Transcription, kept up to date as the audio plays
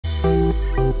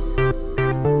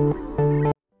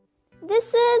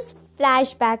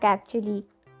flashback actually.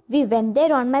 We went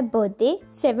there on my birthday,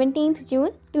 17th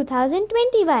June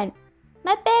 2021.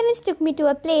 My parents took me to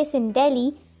a place in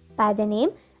Delhi by the name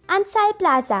Ansal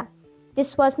Plaza.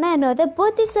 This was my another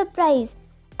birthday surprise.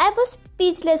 I was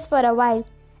speechless for a while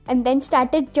and then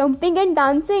started jumping and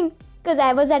dancing because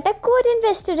I was at a Korean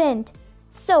restaurant.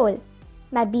 Seoul.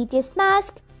 My BTS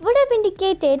mask would have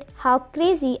indicated how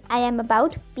crazy I am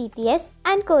about BTS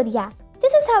and Korea.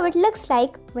 This is how it looks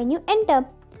like when you enter.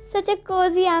 Such a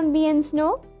cozy ambience,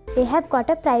 no? They have got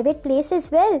a private place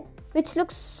as well, which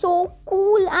looks so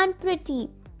cool and pretty.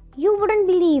 You wouldn't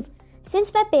believe.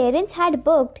 Since my parents had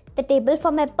booked the table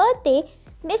for my birthday,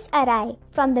 Miss Arai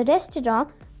from the restaurant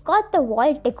got the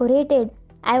wall decorated.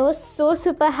 I was so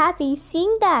super happy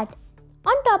seeing that.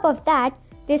 On top of that,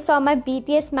 they saw my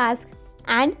BTS mask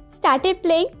and started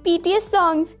playing BTS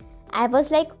songs. I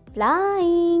was like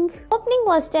flying. Opening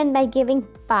was done by giving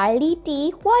barley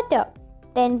tea water.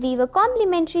 Then we were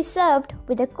complimentary served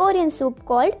with a Korean soup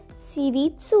called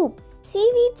seaweed soup.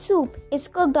 Seaweed soup is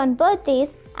cooked on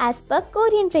birthdays as per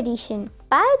Korean tradition.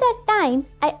 By that time,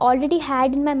 I already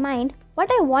had in my mind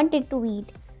what I wanted to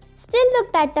eat. Still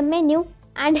looked at the menu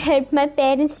and helped my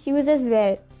parents choose as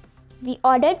well. We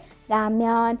ordered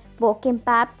ramyeon,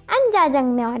 bokimbap and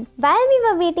jjajangmyeon. While we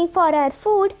were waiting for our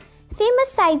food,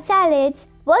 famous side salads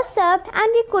were served and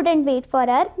we couldn't wait for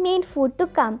our main food to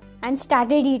come and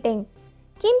started eating.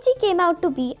 Kimchi came out to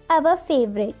be our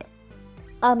favorite.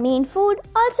 Our main food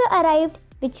also arrived,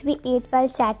 which we ate while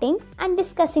chatting and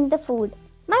discussing the food.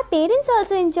 My parents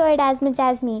also enjoyed as much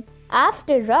as me.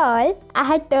 After all, I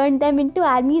had turned them into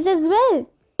armies as well.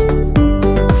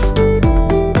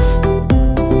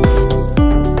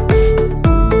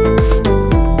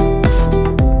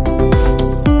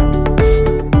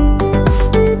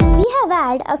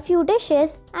 A few dishes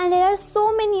and there are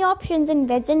so many options in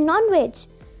veg and non-veg.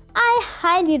 I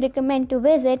highly recommend to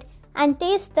visit and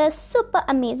taste the super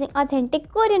amazing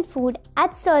authentic Korean food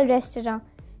at Seoul restaurant,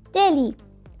 Delhi.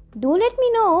 Do let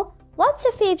me know what's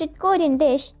your favorite Korean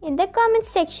dish in the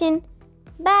comments section.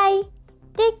 Bye.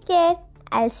 Take care.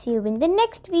 I'll see you in the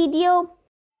next video.